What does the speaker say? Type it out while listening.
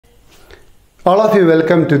All of you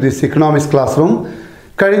welcome to this economics classroom.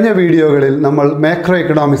 കഴിഞ്ഞ വീഡിയോകളിൽ നമ്മൾ മാക്രോ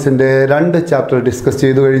എക്കണോമിക്സിന്റെ രണ്ട് ചാപ്റ്റർ ഡിസ്കസ്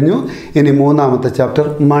ചെയ്തു കഴിഞ്ഞു. ഇനി മൂന്നാമത്തെ ചാപ്റ്റർ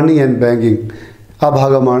മണി ആൻഡ് ബാങ്കിങ്. ആ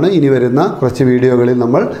ഭാഗമാണ് ഇനി വരുന്ന കുറച്ച് വീഡിയോകളിൽ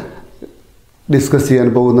നമ്മൾ ഡിസ്കസ്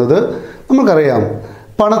ചെയ്യാൻ പോകുന്നത്. നമുക്കറിയാം,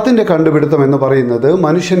 പണത്തിൻ്റെ കണ്ടുപിടുത്തം എന്ന് പറയുന്നത്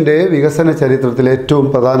മനുഷ്യൻ്റെ വികസന ചരിത്രത്തിലെ ഏറ്റവും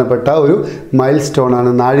പ്രധാനപ്പെട്ട ഒരു മൈൽ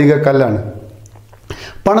സ്റ്റോണാണ്, നാഴികക്കല്ലാണ്.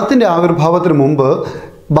 പണത്തിൻ്റെ ആവിർഭാവത്തിന് മുമ്പ്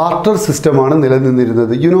ബാർട്ടർ സിസ്റ്റമാണ്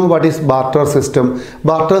നിലനിന്നിരുന്നത്. You know what is barter system?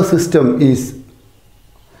 Barter system is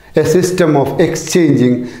A system of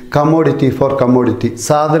exchanging commodity four commodity.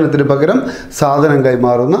 സാധനത്തിന് പകരം സാധനം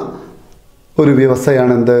കൈമാറുന്ന ഒരു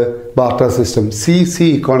വ്യവസ്ഥയാണ് എന്ത്? Barter system. സി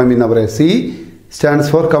ഇക്കോണമി എന്ന് പറയാം. C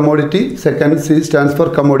stands for commodity, second C stands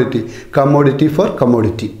for commodity, commodity four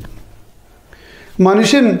commodity.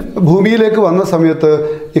 മനുഷ്യൻ ഭൂമിയിലേക്ക് വന്ന സമയത്ത്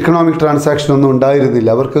ഇക്കണോമിക് ട്രാൻസാക്ഷൻ ഒന്നും ഉണ്ടായിരുന്നില്ല.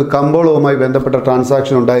 അവർക്ക് കമ്പോളവുമായി ബന്ധപ്പെട്ട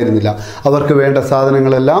ട്രാൻസാക്ഷൻ ഉണ്ടായിരുന്നില്ല. അവർക്ക് വേണ്ട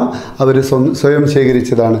സാധനങ്ങളെല്ലാം അവർ സ്വയം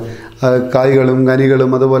ശേഖരിച്ചതാണ്. കായ്കളും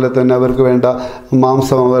ഖനികളും അതുപോലെ തന്നെ അവർക്ക് വേണ്ട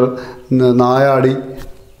മാംസം അവർ നായാടി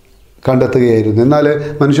കണ്ടെത്തുകയായിരുന്നു. എന്നാൽ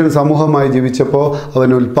മനുഷ്യൻ സമൂഹമായി ജീവിച്ചപ്പോൾ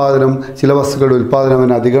അവന് ഉൽപ്പാദനം, ചില വസ്തുക്കളുടെ ഉൽപ്പാദനം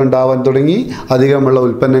അവന് അധികം ഉണ്ടാവാൻ തുടങ്ങി. അധികമുള്ള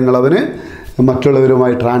ഉൽപ്പന്നങ്ങൾ അവന്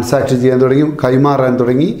മറ്റുള്ളവരുമായി ട്രാൻസാക്ട് ചെയ്യാൻ തുടങ്ങി, കൈമാറാൻ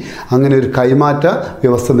തുടങ്ങി. അങ്ങനെ ഒരു കൈമാറ്റ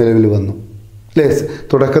വ്യവസ്ഥ നിലവിൽ വന്നു.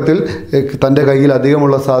 തുടക്കത്തിൽ തൻ്റെ കയ്യിൽ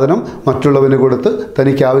അധികമുള്ള സാധനം മറ്റുള്ളവന് കൊടുത്ത്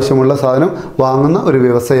തനിക്ക് ആവശ്യമുള്ള സാധനം വാങ്ങുന്ന ഒരു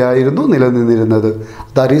വ്യവസ്ഥയായിരുന്നു നിലനിന്നിരുന്നത്.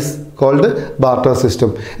 That is called barter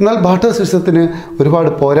system. എന്നാൽ ബാർട്ടർ സിസ്റ്റത്തിന് ഒരുപാട്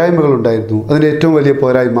പോരായ്മകളുണ്ടായിരുന്നു. അതിൻ്റെ ഏറ്റവും വലിയ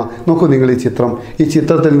പോരായ്മ നോക്കൂ നിങ്ങൾ ഈ ചിത്രം. ഈ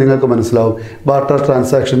ചിത്രത്തിൽ നിങ്ങൾക്ക് മനസ്സിലാവും ബാർട്ടർ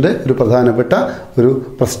ട്രാൻസാക്ഷൻ്റെ ഒരു പ്രധാനപ്പെട്ട ഒരു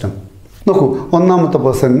പ്രശ്നം. നോക്കൂ, ഒന്നാമത്തെ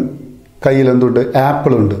പേഴ്സൺ കയ്യിൽ എന്തുണ്ട്?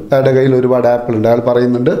 ആപ്പിളുണ്ട്. അയാളുടെ കയ്യിൽ ഒരുപാട് ആപ്പിളുണ്ട്. അയാൾ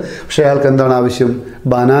പറയുന്നുണ്ട്, പക്ഷേ അയാൾക്ക് എന്താണ് ആവശ്യം?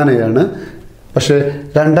 ബനാനയാണ്. പക്ഷേ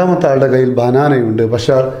രണ്ടാമത്തെ ആളുടെ കയ്യിൽ ബനാനയുണ്ട്.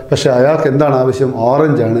 പക്ഷേ അയാൾക്ക് എന്താണ് ആവശ്യം?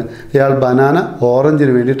 ഓറഞ്ചാണ്. അയാൾ ബനാന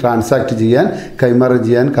ഓറഞ്ചിന് വേണ്ടി ട്രാൻസാക്ട് ചെയ്യാൻ, കൈമാറ്റം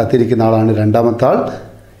ചെയ്യാൻ കാത്തിരിക്കുന്ന ആളാണ് രണ്ടാമത്തെ ആൾ.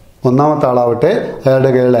 ഒന്നാമത്തെ ആളാവട്ടെ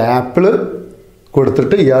അയാളുടെ കയ്യിലുള്ള ആപ്പിള്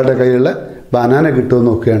കൊടുത്തിട്ട് ഇയാളുടെ കയ്യിലുള്ള ബനാന കിട്ടുമെന്ന്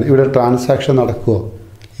നോക്കുകയാണ്. ഇവിടെ ട്രാൻസാക്ഷൻ നടക്കുമോ?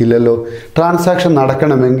 ഇല്ലല്ലോ. ട്രാൻസാക്ഷൻ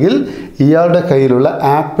നടക്കണമെങ്കിൽ ഇയാളുടെ കയ്യിലുള്ള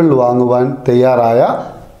ആപ്പിൾ വാങ്ങുവാൻ തയ്യാറായ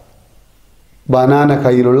ബനാന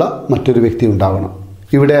കയ്യിലുള്ള മറ്റൊരു വ്യക്തി ഉണ്ടാവണം.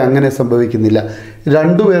 ഇവിടെ അങ്ങനെ സംഭവിക്കുന്നില്ല.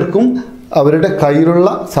 രണ്ടുപേർക്കും അവരുടെ കയ്യിലുള്ള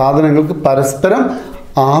സാധനങ്ങൾക്ക് പരസ്പരം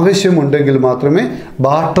ആവശ്യമുണ്ടെങ്കിൽ മാത്രമേ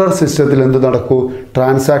ബാർട്ടർ സിസ്റ്റത്തിൽ എന്ത് നടക്കൂ?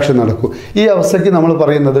 ട്രാൻസാക്ഷൻ നടക്കൂ. ഈ അവസ്ഥയ്ക്ക് നമ്മൾ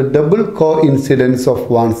പറയുന്നത് double co incidents of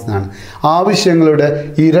wands എന്നാണ്. ആവശ്യങ്ങളുടെ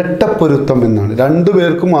ഇരട്ടപ്പൊരുത്തം എന്നാണ്.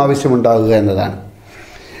 രണ്ടുപേർക്കും ആവശ്യമുണ്ടാകുക എന്നതാണ്.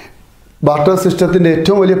 ബാർട്ടർ സിസ്റ്റത്തിൻ്റെ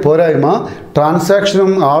ഏറ്റവും വലിയ പോരായ്മ,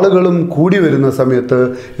 ട്രാൻസാക്ഷനും ആളുകളും കൂടി വരുന്ന സമയത്ത്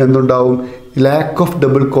എന്തുണ്ടാവും? Lack of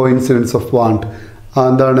double co incidents of wand.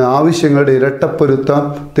 എന്താണ്? ആവശ്യങ്ങളുടെ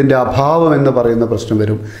ഇരട്ടപ്പൊരുത്തത്തിൻ്റെ അഭാവം എന്ന് പറയുന്ന പ്രശ്നം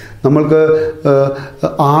വരും. നമ്മൾക്ക്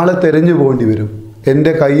ആളെ തിരഞ്ഞു പോകേണ്ടി വരും.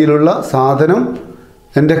 എൻ്റെ കയ്യിലുള്ള സാധനം,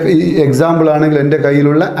 എൻ്റെ എക്സാമ്പിളാണെങ്കിൽ എൻ്റെ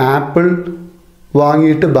കയ്യിലുള്ള ആപ്പിൾ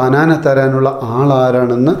വാങ്ങിയിട്ട് ബനാന തരാനുള്ള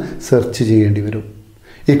ആളാരാണെന്ന് സെർച്ച് ചെയ്യേണ്ടി വരും.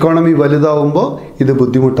 ഇക്കോണമി വലുതാവുമ്പോൾ ഇത്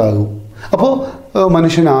ബുദ്ധിമുട്ടാകും. അപ്പോൾ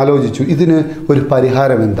മനുഷ്യൻ ആലോചിച്ചു, ഇതിന് ഒരു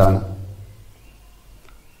പരിഹാരം എന്താണ്?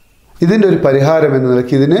 ഇതിൻ്റെ ഒരു പരിഹാരം എന്ന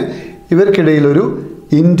നിലയ്ക്ക് ഇവർക്കിടയിൽ ഒരു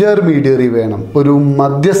ഇൻ്റർമീഡിയറി വേണം, ഒരു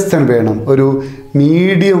മധ്യസ്ഥൻ വേണം, ഒരു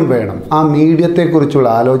മീഡിയം വേണം. ആ മീഡിയത്തെക്കുറിച്ചുള്ള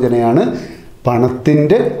ആലോചനയാണ്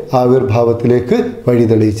പണത്തിൻ്റെ ആവിർഭാവത്തിലേക്ക്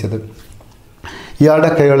വഴിതെളിയിച്ചത്.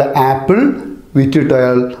 ഇയാളുടെ കയ്യിലുള്ള ആപ്പിൾ വിറ്റിട്ട്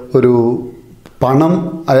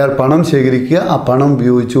അയാൾ പണം ശേഖരിക്കുക. ആ പണം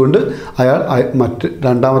ഉപയോഗിച്ചുകൊണ്ട് അയാൾ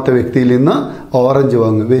രണ്ടാമത്തെ വ്യക്തിയിൽ നിന്ന് ഓറഞ്ച്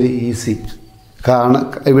വാങ്ങും. Very easy. കാരണം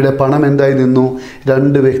ഇവിടെ പണം എന്തായി നിന്നു?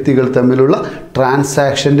 രണ്ട് വ്യക്തികൾ തമ്മിലുള്ള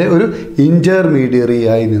ട്രാൻസാക്ഷൻ്റെ ഒരു ഇൻ്റർമീഡിയറി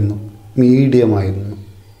ആയി നിന്നു, മീഡിയമായി നിന്നു.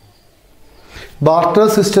 ബാർട്ടർ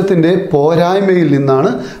സിസ്റ്റത്തിൻ്റെ പോരായ്മയിൽ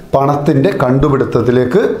നിന്നാണ് പണത്തിൻ്റെ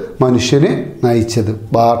കണ്ടുപിടുത്തത്തിലേക്ക് മനുഷ്യനെ നയിച്ചത്.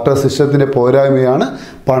 ബാർട്ടർ സിസ്റ്റത്തിൻ്റെ പോരായ്മയാണ്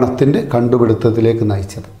പണത്തിൻ്റെ കണ്ടുപിടുത്തത്തിലേക്ക്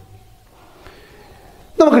നയിച്ചത്.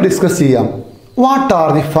 നമുക്ക് ഡിസ്കസ് ചെയ്യാം. What are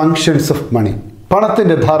the functions of money?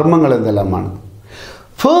 പണത്തിൻ്റെ ധർമ്മങ്ങൾ എന്തെല്ലാമാണ്?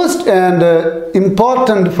 First and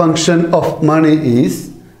important function of money is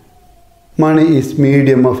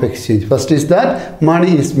medium of exchange. First is that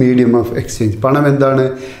money is medium of exchange. പണം എന്താണ്?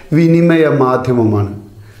 വിനിമയ മാധ്യമമാണ്.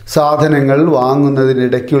 സാധനങ്ങൾ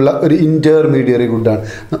വാങ്ങുന്നതിനിടയ്ക്കുള്ള ഒരു ഇൻ്റർമീഡിയറി ഗുഡാണ്.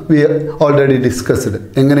 We already discussed.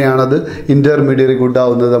 എങ്ങനെയാണത് ഇൻ്റർമീഡിയറി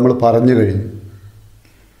ഗുഡാവുന്നത് നമ്മൾ പറഞ്ഞു കഴിഞ്ഞു.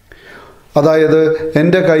 അതായത്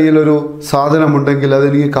എൻ്റെ കയ്യിലൊരു സാധനമുണ്ടെങ്കിൽ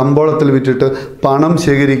അതെനിക്ക് കമ്പോളത്തിൽ വിറ്റിട്ട് പണം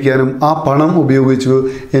ശേഖരിക്കാനും ആ പണം ഉപയോഗിച്ച്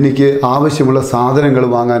എനിക്ക് ആവശ്യമുള്ള സാധനങ്ങൾ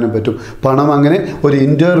വാങ്ങാനും പറ്റും. പണം അങ്ങനെ ഒരു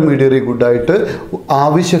ഇൻ്റർമീഡിയറി ഗുഡായിട്ട്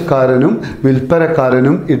ആവശ്യക്കാരനും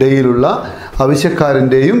വിൽപ്പനക്കാരനും ഇടയിലുള്ള,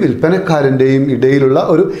 ആവശ്യക്കാരൻ്റെയും വിൽപ്പനക്കാരൻ്റെയും ഇടയിലുള്ള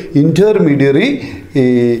ഒരു ഇൻ്റർമീഡിയറി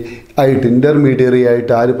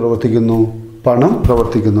ആയിട്ട് ആര് പ്രവർത്തിക്കുന്നു? പണം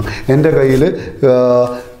പ്രവർത്തിക്കുന്നു. എൻ്റെ കയ്യിൽ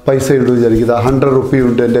പൈസ ഉണ്ട് വിചാരിക്കുക, 100 റുപ്പി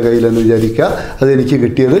ഉണ്ട് എൻ്റെ കയ്യിലെന്ന് വിചാരിക്കുക. അതെനിക്ക്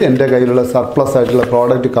കിട്ടിയത് എൻ്റെ കയ്യിലുള്ള സർപ്ലസ് ആയിട്ടുള്ള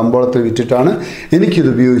പ്രോഡക്റ്റ് കമ്പോളത്തിൽ വിറ്റിട്ടാണ്.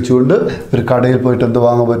 എനിക്കിത് ഉപയോഗിച്ചുകൊണ്ട് ഒരു കടയിൽ പോയിട്ട് എന്ത്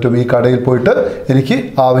വാങ്ങാൻ പറ്റും? ഈ കടയിൽ പോയിട്ട് എനിക്ക്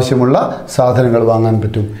ആവശ്യമുള്ള സാധനങ്ങൾ വാങ്ങാൻ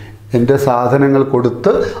പറ്റും. എൻ്റെ സാധനങ്ങൾ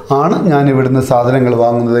കൊടുത്ത് ആണ് ഞാൻ ഇവിടുന്ന് സാധനങ്ങൾ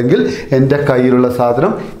വാങ്ങുന്നതെങ്കിൽ എൻ്റെ കയ്യിലുള്ള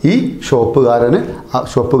സാധനം ഈ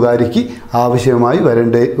ഷോപ്പുകാരിക്ക് ആവശ്യമായി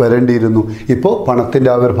വരേണ്ടിയിരുന്നു. ഇപ്പോൾ പണത്തിൻ്റെ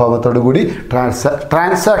ആവിർഭാവത്തോടു കൂടി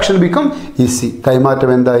ട്രാൻസാക്ഷൻ ബിക്കം ഈസി.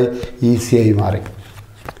 കൈമാറ്റം എന്തായി? ഈസിയായി മാറി.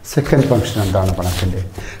 സെക്കൻഡ് ഫംഗ്ഷൻ എന്താണ് പണത്തിൻ്റെ?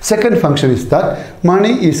 Second function is that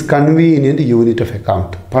money is convenient unit of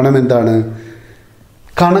account. പണം എന്താണ്?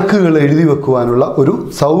 കണക്കുകൾ എഴുതി വെക്കുവാനുള്ള ഒരു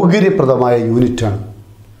സൗകര്യപ്രദമായ യൂണിറ്റാണ്.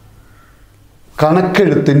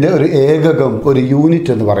 കണക്കെഴുത്തിൻ്റെ ഒരു ഏകകം, ഒരു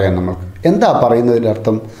യൂണിറ്റ് എന്ന് പറയാം നമ്മൾക്ക്. എന്താ പറയുന്നതിൻ്റെ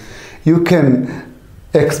അർത്ഥം? You can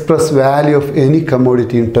express value of any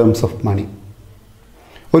commodity in terms of money.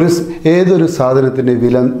 ഏതൊരു സാധനത്തിൻ്റെ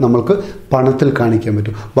വില നമ്മൾക്ക് പണത്തിൽ കാണിക്കാൻ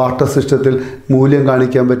പറ്റും. ബാർട്ടർ സിസ്റ്റത്തിൽ മൂല്യം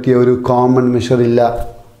കാണിക്കാൻ പറ്റിയ ഒരു കോമൺ മെഷർ ഇല്ല.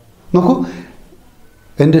 നോക്കൂ,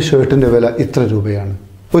 എൻ്റെ ഷർട്ടിൻ്റെ വില ഇത്ര രൂപയാണ്.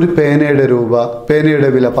 ഒരു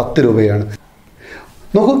പേനയുടെ വില 10 രൂപയാണ്.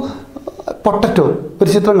 നോക്കൂ, പൊട്ടറ്റോ, ഒരു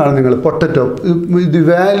ചിത്രം കാണും നിങ്ങൾ. Potato, the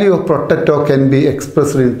value of potato can be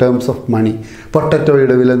expressed in terms of money.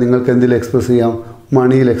 പൊട്ടറ്റോയുടെ വില നിങ്ങൾക്ക് എന്തിൽ എക്സ്പ്രസ് ചെയ്യാം?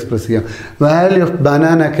 മണിയിൽ എക്സ്പ്രസ് ചെയ്യാം. Value of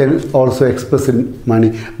banana can also express in money.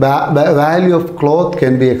 Value of cloth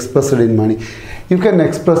can be expressed in money. You can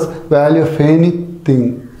express value of anything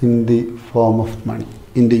in the form of money,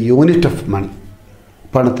 in the unit of money.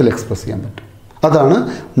 പണത്തിൽ express ചെയ്യാൻ പറ്റും. അതാണ്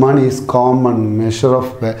money is common measure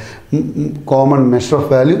of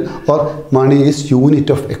value or money is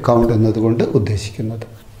unit of account എന്നതുകൊണ്ട് ഉദ്ദേശിക്കുന്നത്.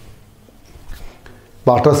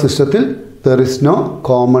 Barter സിസ്റ്റത്തിൽ there is no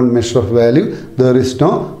common measure of value, there is no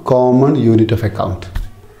common unit of account.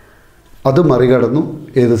 അത് മറികടന്നു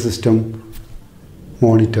ഏത് system?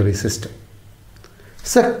 Monetary system.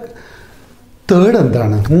 Third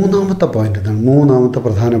എന്താണ്? മൂന്നാമത്തെ point എന്താണ്? മൂന്നാമത്തെ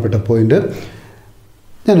പ്രധാനപ്പെട്ട പോയിന്റ്,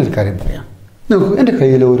 ഞാനൊരു കാര്യം പറയാം. നോക്കൂ, എൻ്റെ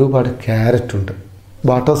കയ്യിൽ ഒരുപാട് ക്യാരറ്റ് ഉണ്ട്.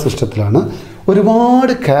 ബാർട്ടർ സിസ്റ്റത്തിലാണ്.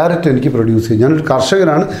 ഒരുപാട് ക്യാരറ്റ് എനിക്ക് പ്രൊഡ്യൂസ് ചെയ്യും. ഞാനൊരു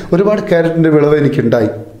കർഷകനാണ്. ഒരുപാട് ക്യാരറ്റിൻ്റെ വിളവ്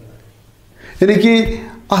എനിക്കുണ്ടായി. എനിക്ക്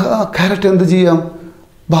ക്യാരറ്റ് എന്ത് ചെയ്യാം?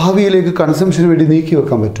 ഭാവിയിലേക്ക് കൺസംഷന് വേണ്ടി നീക്കി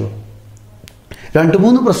വെക്കാൻ പറ്റുമോ?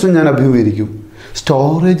 2-3 പ്രശ്നം ഞാൻ അഭിമുഖീകരിക്കും.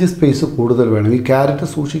 സ്റ്റോറേജ് സ്പേസ് കൂടുതൽ വേണം. ഈ ക്യാരറ്റ്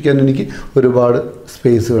സൂക്ഷിക്കാൻ എനിക്ക് ഒരുപാട്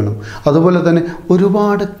സ്പേസ് വേണം. അതുപോലെ തന്നെ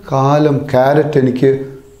ഒരുപാട് കാലം ക്യാരറ്റ് എനിക്ക്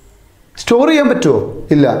സ്റ്റോർ ചെയ്യാൻ പറ്റുമോ?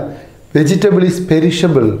 ഇല്ല. Vegetable is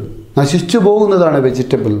perishable. നശിച്ചു പോകുന്നതാണ്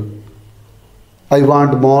vegetable. I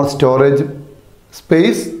want more storage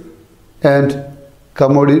space and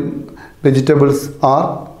vegetables R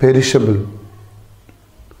perishable.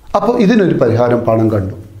 അപ്പോൾ ഇതിനൊരു പരിഹാരം പണം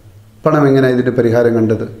കണ്ടു. പണം എങ്ങനെയാണ് ഇതിൻ്റെ പരിഹാരം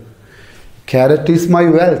കണ്ടത്? Carrot is my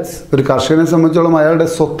wealth. ഒരു കർഷകനെ സംബന്ധിച്ചോളം അയാളുടെ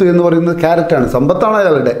സ്വത്ത് എന്ന് പറയുന്നത് ക്യാരറ്റാണ്, സമ്പത്താണ്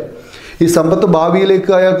അയാളുടെ. ഈ സമ്പത്ത്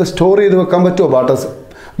ഭാവിയിലേക്ക് അയാൾക്ക് സ്റ്റോർ ചെയ്ത് വെക്കാൻ പറ്റുമോ?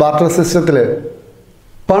 ബാർട്ടർ സിസ്റ്റത്തിൽ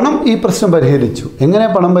പണം ഈ പ്രശ്നം പരിഹരിച്ചു.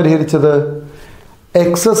 എങ്ങനെയാണ് പണം പരിഹരിച്ചത്?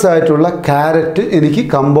 എക്സസ് ആയിട്ടുള്ള ക്യാരറ്റ് എനിക്ക്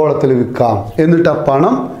കമ്പോളത്തിൽ വിൽക്കാം, എന്നിട്ട് ആ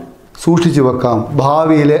പണം സൂക്ഷിച്ചു വെക്കാം.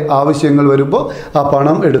 ഭാവിയിലെ ആവശ്യങ്ങൾ വരുമ്പോൾ ആ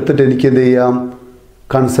പണം എടുത്തിട്ട് എനിക്ക് എന്ത് ചെയ്യാം?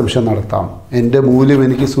 കൺസംഷൻ നടത്താം. എൻ്റെ മൂല്യം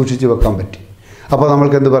എനിക്ക് സൂക്ഷിച്ചു വെക്കാൻ പറ്റി. അപ്പോൾ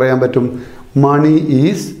നമ്മൾക്ക് എന്ത് പറയാൻ പറ്റും? Money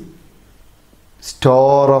is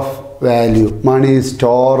store of value. Money is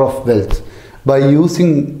store of wealth. By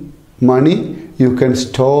using money you can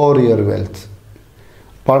store your wealth.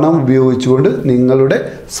 പണം ഉപയോഗിച്ചുകൊണ്ട് നിങ്ങളുടെ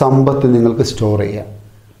സമ്പത്ത് നിങ്ങൾക്ക് സ്റ്റോർ ചെയ്യാം.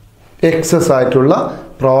 എക്സസ് ആയിട്ടുള്ള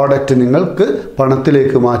പ്രോഡക്റ്റ് നിങ്ങൾക്ക്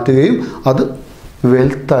പണത്തിലേക്ക് മാറ്റുകയും അത്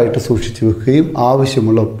വെൽത്തായിട്ട് സൂക്ഷിച്ചു വെക്കുകയും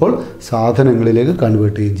ആവശ്യമുള്ളപ്പോൾ സാധനങ്ങളിലേക്ക്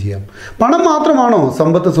കൺവേർട്ട് ചെയ്യുകയും ചെയ്യാം. പണം മാത്രമാണോ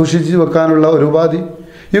സമ്പത്ത് സൂക്ഷിച്ചു വെക്കാനുള്ള ഒരു ഉപാധി?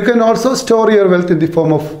 You can also store your wealth in the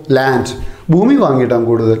form of land. ഭൂമി വാങ്ങിയിട്ടാണ്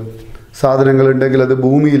കൂടുതൽ സാധനങ്ങളുണ്ടെങ്കിൽ അത്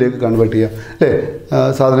ഭൂമിയിലേക്ക് കൺവേർട്ട് ചെയ്യാം, അല്ലേ?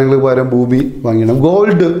 സാധനങ്ങൾക്ക് പകരം ഭൂമി വാങ്ങിയിടാം.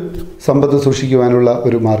 ഗോൾഡ് സമ്പത്ത് സൂക്ഷിക്കുവാനുള്ള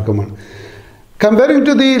ഒരു മാർഗമാണ്. Comparing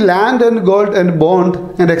to the land and gold and bond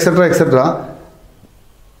and etcetera,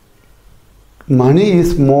 money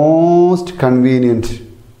is most convenient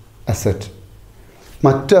asset.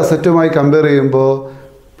 മറ്റ് അസറ്റുമായി കമ്പയർ ചെയ്യുമ്പോൾ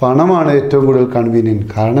പണമാണ് ഏറ്റവും കൂടുതൽ കൺവീനിയൻറ്റ്.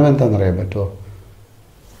 കാരണം എന്താണെന്ന് അറിയാൻ പറ്റുമോ?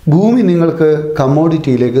 ഭൂമി നിങ്ങൾക്ക്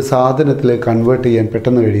കമ്മോഡിറ്റിയിലേക്ക്, സാധനത്തിലേക്ക് കൺവേർട്ട് ചെയ്യാൻ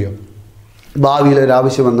പെട്ടെന്ന് കഴിയും. ഭാവിയിൽ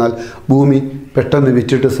ഒരാവശ്യം വന്നാൽ ഭൂമി പെട്ടെന്ന്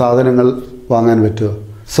വിറ്റിട്ട് സാധനങ്ങൾ വാങ്ങാൻ പറ്റുമോ?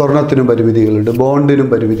 സ്വർണത്തിനും പരിമിതികളുണ്ട്, ബോണ്ടിനും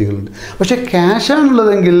പരിമിതികളുണ്ട്. പക്ഷേ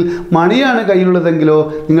ക്യാഷാണുള്ളതെങ്കിൽ, മണിയാണ് കയ്യിലുള്ളതെങ്കിലോ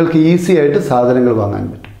നിങ്ങൾക്ക് ഈസി ആയിട്ട് സാധനങ്ങൾ വാങ്ങാൻ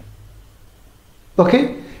പറ്റും. ഓക്കെ.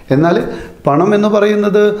 എന്നാൽ പണം എന്ന്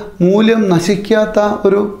പറയുന്നത് മൂല്യം നശിക്കാത്ത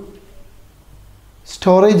ഒരു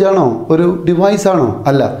സ്റ്റോറേജ് ആണോ? ഒരു ഡിവൈസ് ആണോ?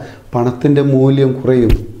 അല്ല. പണത്തിൻ്റെ മൂല്യം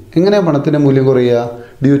കുറയും. എങ്ങനെയാണ് പണത്തിൻ്റെ മൂല്യം കുറയുക?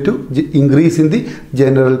 Due to increase in the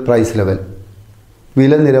general price level.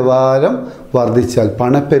 വില നിലവാരം വർദ്ധിച്ചാൽ,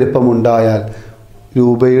 പണപ്പെരുപ്പമുണ്ടായാൽ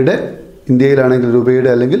രൂപയുടെ, ഇന്ത്യയിലാണെങ്കിൽ രൂപയുടെ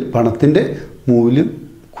അല്ലെങ്കിൽ പണത്തിൻ്റെ മൂല്യം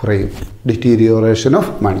കുറയും. ഡിറ്റീരിയോറേഷൻ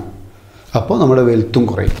ഓഫ് മണി. അപ്പോൾ നമ്മുടെ വെൽത്തും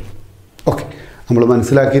കുറയും. ഓക്കെ, നമ്മൾ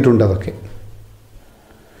മനസ്സിലാക്കിയിട്ടുണ്ട് അതൊക്കെ.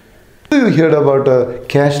 U heard about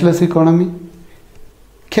cashless economy?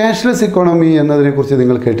 Cashless economy എന്നതിനെക്കുറിച്ച്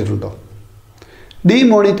നിങ്ങൾ കേട്ടിട്ടുണ്ടോ?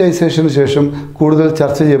 ഡിമോണിറ്റൈസേഷന് ശേഷം കൂടുതൽ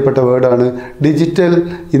ചർച്ച ചെയ്യപ്പെട്ട വേർഡാണ് ഡിജിറ്റൽ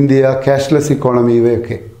ഇന്ത്യ, ക്യാഷ്ലെസ് ഇക്കോണമി.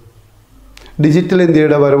 ഇവയൊക്കെ ഡിജിറ്റൽ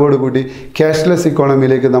ഇന്ത്യയുടെ വരവോടുകൂടി ക്യാഷ്ലെസ്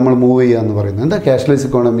ഇക്കോണമിയിലേക്ക് നമ്മൾ മൂവ് ചെയ്യുക എന്ന് പറയുന്നത്. എന്താ ക്യാഷ്ലെസ്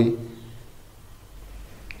ഇക്കോണമി?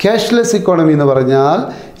 ക്യാഷ്ലെസ് ഇക്കോണമി എന്ന് പറഞ്ഞാൽ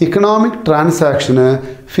ഇക്കണോമിക് ട്രാൻസാക്ഷന്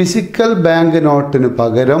ഫിസിക്കൽ ബാങ്ക് നോട്ടിന്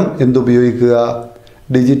പകരം എന്തുപയോഗിക്കുക?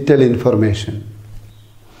 Digital information.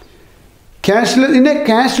 In a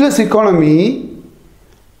cashless economy,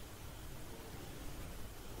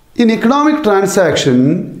 in economic transaction,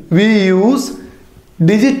 we use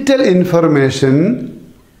digital information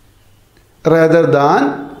rather than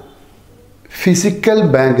physical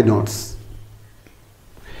bank notes.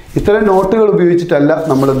 ഇത്തരം നോട്ടുകൾ ഉപയോഗിച്ചിട്ടല്ല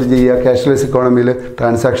നമ്മളെന്ത് ചെയ്യുക? ക്യാഷ്ലെസ് ഇക്കോണമിയിൽ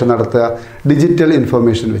ട്രാൻസാക്ഷൻ നടത്തുക. ഡിജിറ്റൽ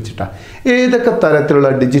ഇൻഫർമേഷൻ വെച്ചിട്ടാണ്. ഏതൊക്കെ തരത്തിലുള്ള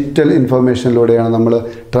ഡിജിറ്റൽ ഇൻഫർമേഷനിലൂടെയാണ് നമ്മൾ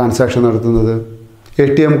ട്രാൻസാക്ഷൻ നടത്തുന്നത്?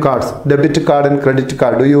 ATM cards, debit card and credit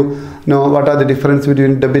card. Do you know what are the difference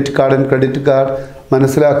between debit card and credit card?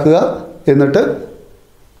 മനസ്സിലാക്കുക. എന്നിട്ട്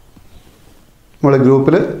നമ്മളെ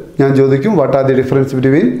ഗ്രൂപ്പിൽ ഞാൻ ചോദിക്കും, what are the difference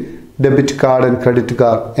between debit card and credit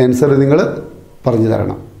card? Answer നിങ്ങൾ പറഞ്ഞു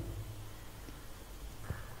തരണം.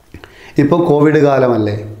 ഇപ്പോൾ കോവിഡ്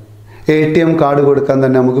കാലമല്ലേ, ATM കാർഡ് കൊടുക്കാൻ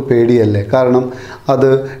തന്നെ നമുക്ക് പേടിയല്ലേ? കാരണം അത്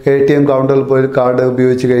ATM കൗണ്ടറിൽ പോയി കാർഡ്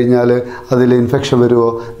ഉപയോഗിച്ച് കഴിഞ്ഞാൽ അതിൽ ഇൻഫെക്ഷൻ വരുമോ?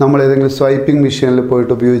 നമ്മൾ ഏതെങ്കിലും സ്വൈപ്പിംഗ് മെഷീനിൽ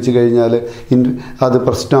പോയിട്ട് ഉപയോഗിച്ച് കഴിഞ്ഞാൽ അത്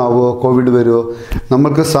പ്രശ്നമാവുമോ? കോവിഡ് വരുമോ?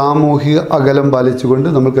 നമുക്ക് സാമൂഹിക അകലം പാലിച്ചുകൊണ്ട്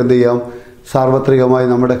നമുക്ക് എന്ത് ചെയ്യാം? സാർവത്രികമായി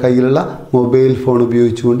നമ്മുടെ കയ്യിലുള്ള മൊബൈൽ ഫോൺ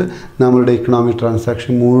ഉപയോഗിച്ചുകൊണ്ട് നമ്മളുടെ ഇക്കണോമിക്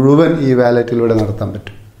ട്രാൻസാക്ഷൻ മുഴുവൻ ഈ വാലറ്റിലൂടെ നടത്താൻ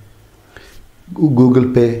പറ്റും. ഗൂഗിൾ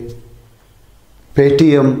പേ,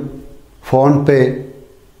 പേടിഎം, ഫോൺ പേ,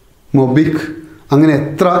 മൊബിക്, അങ്ങനെ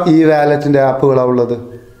എത്ര ഈ വാലറ്റിൻ്റെ ആപ്പുകളാണ് ഉള്ളത്?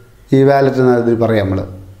 ഈ വാലറ്റ് എന്നാണ് ഇതിൽ പറയാം നമ്മൾ.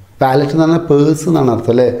 വാലറ്റ് എന്ന് പറഞ്ഞാൽ പേഴ്സ് എന്നാണ്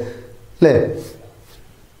അർത്ഥം, അല്ലേ?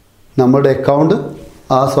 നമ്മുടെ അക്കൗണ്ട്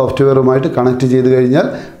ആ സോഫ്റ്റ്വെയറുമായിട്ട് കണക്ട് ചെയ്ത് കഴിഞ്ഞാൽ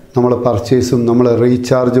നമ്മൾ പർച്ചേസും നമ്മൾ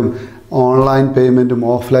റീചാർജും ഓൺലൈൻ പേയ്മെൻറ്റും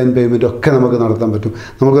ഓഫ്ലൈൻ പേയ്മെൻറ്റും ഒക്കെ നമുക്ക് നടത്താൻ പറ്റും.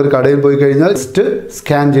 നമുക്കൊരു കടയിൽ പോയി കഴിഞ്ഞാൽ ജസ്റ്റ്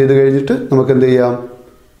സ്കാൻ ചെയ്ത് കഴിഞ്ഞിട്ട് നമുക്ക് എന്ത് ചെയ്യാം?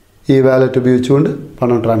 ഈ വാലറ്റ് ഉപയോഗിച്ചുകൊണ്ട്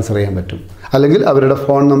പണം ട്രാൻസ്ഫർ ചെയ്യാൻ പറ്റും. അല്ലെങ്കിൽ അവരുടെ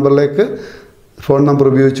ഫോൺ നമ്പർ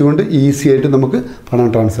ഉപയോഗിച്ചുകൊണ്ട് ഈസി ആയിട്ട് നമുക്ക് പണം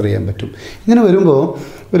ട്രാൻസ്ഫർ ചെയ്യാൻ പറ്റും. ഇങ്ങനെ വരുമ്പോൾ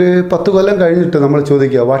ഒരു 10 കൊല്ലം കഴിഞ്ഞിട്ട് നമ്മൾ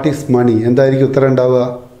ചോദിക്കുക, വാട്ട് ഈസ് മണി? എന്തായിരിക്കും ഉത്തരം ഉണ്ടാവുക?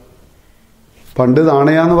 പണ്ട്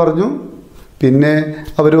നാണയാന്ന് പറഞ്ഞു, പിന്നെ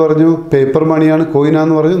അവർ പറഞ്ഞു പേപ്പർ മണിയാണ്,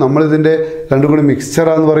 കോയിനാന്ന് പറഞ്ഞു. നമ്മളിതിൻ്റെ രണ്ടും കൂടി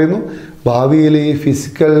മിക്സ്ചറാന്ന് പറയുന്നു. ഭാവിയിൽ ഈ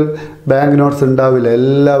ഫിസിക്കൽ ബാങ്ക് നോട്ട്സ് ഉണ്ടാവില്ല,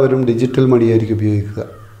 എല്ലാവരും ഡിജിറ്റൽ മണിയായിരിക്കും ഉപയോഗിക്കുക.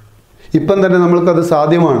 ഇപ്പം തന്നെ നമ്മൾക്കത്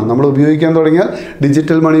സാധ്യമാണ്. നമ്മൾ ഉപയോഗിക്കാൻ തുടങ്ങിയാൽ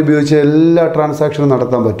ഡിജിറ്റൽ മണി ഉപയോഗിച്ച് എല്ലാ ട്രാൻസാക്ഷനും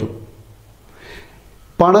നടത്താൻ പറ്റും.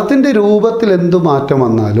 പണത്തിൻ്റെ രൂപത്തിൽ എന്തു മാറ്റം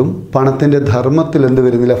വന്നാലും പണത്തിൻ്റെ ധർമ്മത്തിൽ എന്ത്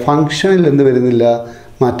വരുന്നില്ല? ഫങ്ഷനിൽ എന്ത് വരുന്നില്ല?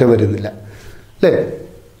 മാറ്റം വരുന്നില്ല, അല്ലേ?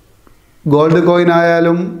 ഗോൾഡ് കോയിൻ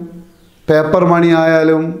ആയാലും പേപ്പർ മണി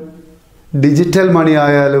ആയാലും ഡിജിറ്റൽ മണി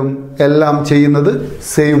ആയാലും എല്ലാം ചെയ്യുന്നത്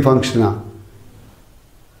same ഫങ്ഷനാണ്.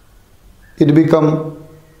 It become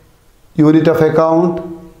unit of account,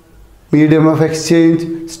 medium of exchange,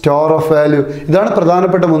 store of value. ഇതാണ്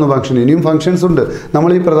പ്രധാനപ്പെട്ട 3 ഫംഗ്ഷൻ. ഇനിയും ഫങ്ഷൻസ് ഉണ്ട്. നമ്മൾ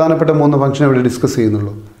ഈ പ്രധാനപ്പെട്ട 3 ഫംഗ്ഷൻ ഇവിടെ ഡിസ്കസ്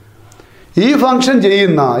ചെയ്യുന്നുള്ളൂ. ഈ 3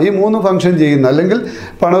 ഫംഗ്ഷൻ ചെയ്യുന്ന അല്ലെങ്കിൽ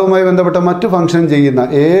പണവുമായി ബന്ധപ്പെട്ട മറ്റു ഫംഗ്ഷൻ ചെയ്യുന്ന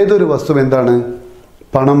ഏതൊരു വസ്തു എന്താണ്?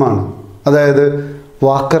 പണമാണ്. അതായത്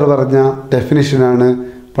വാക്കർ പറഞ്ഞ ഡെഫിനിഷനാണ്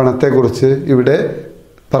പണത്തെക്കുറിച്ച് ഇവിടെ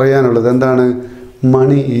പറയാനുള്ളത്. എന്താണ്?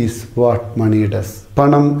 Money is what money does.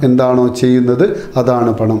 പണം എന്താണോ ചെയ്യുന്നത്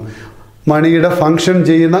അതാണ് പണം. മണിയുടെ ഫങ്ഷൻ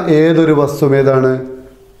ചെയ്യുന്ന ഏതൊരു വസ്തു ഏതാണ്?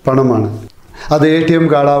 പണമാണ്. അത് ATM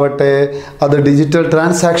കാർഡാവട്ടെ, അത് ഡിജിറ്റൽ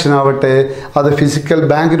ട്രാൻസാക്ഷൻ ആവട്ടെ, അത് ഫിസിക്കൽ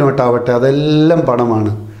ബാങ്ക് നോട്ടാവട്ടെ, അതെല്ലാം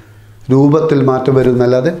പണമാണ്. രൂപത്തിൽ മാറ്റം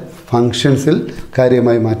വരുന്നല്ലാതെ ഫങ്ഷൻസിൽ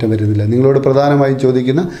കാര്യമായി മാറ്റം വരുന്നില്ല. നിങ്ങളോട് പ്രധാനമായും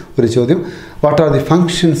ചോദിക്കുന്ന ഒരു ചോദ്യം what are the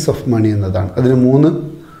functions of money എന്നതാണ്. അതിന് 3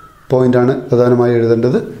 പോയിൻ്റാണ് പ്രധാനമായി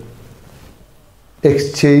എഴുതേണ്ടത്.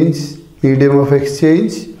 Exchange, medium of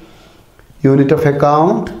exchange, unit of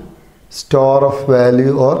account, store of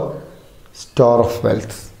value or store of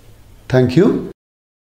wealth. Thank you.